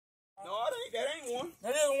ain't one.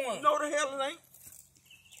 That is one. No, the hell it ain't.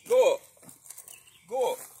 Go up.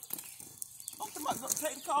 Go up. I'm talking about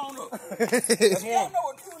take the car on up. That's You don't one. know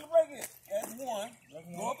what two in the brake is. That's one. That's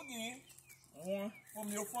one. Go up again. That's one. From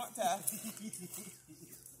your front tire.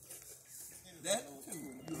 That's two.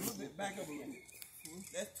 You a little bit back up a little bit.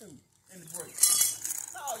 That's two. In the brake.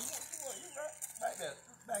 No, you right back there.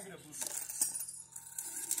 Back it up a little bit.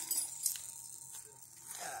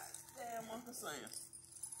 God damn, Uncle Sam.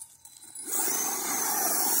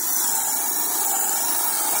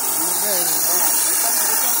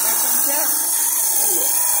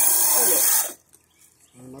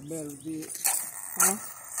 My battery dead. Huh?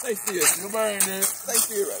 Stay still. Your battery ain't dead. Stay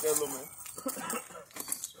still right there, little man.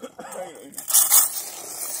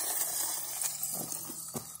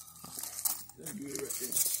 That's good right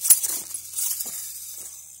there.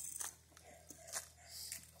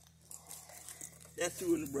 That's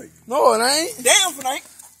two in the brake. No, it ain't. Damn, it ain't.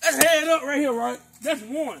 That's head up right here, right? That's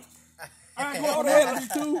one. I ain't going to hell with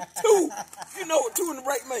two. Two. You know what two in the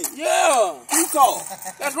brake means? Yeah. Two cars.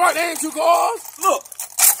 That's right. They ain't two cars. Look.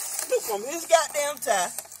 Look from his goddamn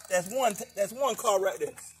tire. That's one car right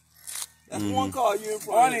there. That's one car you in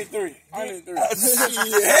front Oh, I of. need three. I need three. Hell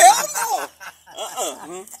no.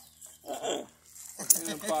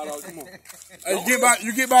 $5. Come on. Hey,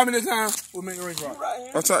 you get by me this time. We'll make the race right. Right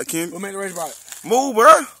here. What's up, Kim? We'll make the race right. Move, bro.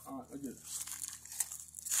 All right, let's get it.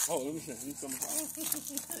 Oh, let me see. Let me come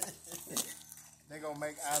They gonna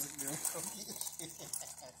make Isaac do it.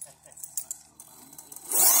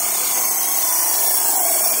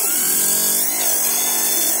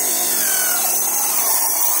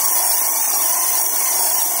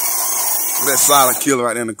 That silent killer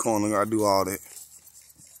right there in the corner. Gotta do all that.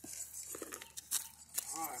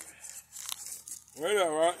 Right up,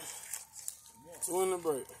 right? Two in the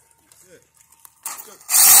brake.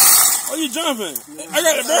 Oh, you jumping? I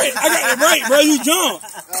got the brake. Bro. You jump.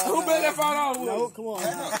 Who bet that $5 with? No, come on.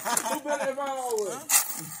 Who bet that $5 with?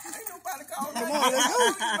 Ain't nobody calling. Come on, let's go.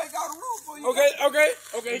 Make all the rules for you. Okay.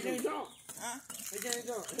 He can't jump. Huh? He can't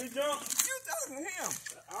jump. He jumped. You talking to him.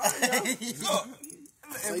 All right, yeah. Look.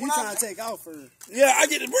 So you trying to take off first? Yeah, I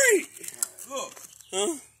get the brake. Look.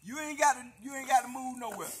 Huh? You ain't got to move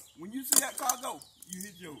nowhere. When you see that car go, you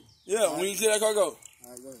hit yours. Yeah, when you see that car go. All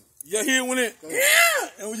right, go ahead. Yeah, here when it. Yeah,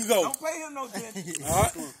 and when you go. Don't pay him no attention. All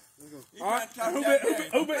right. All right.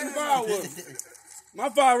 Who bet the $5 with? My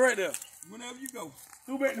 $5 right there. Whenever you go.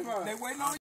 Who bet the $5? They waiting on you.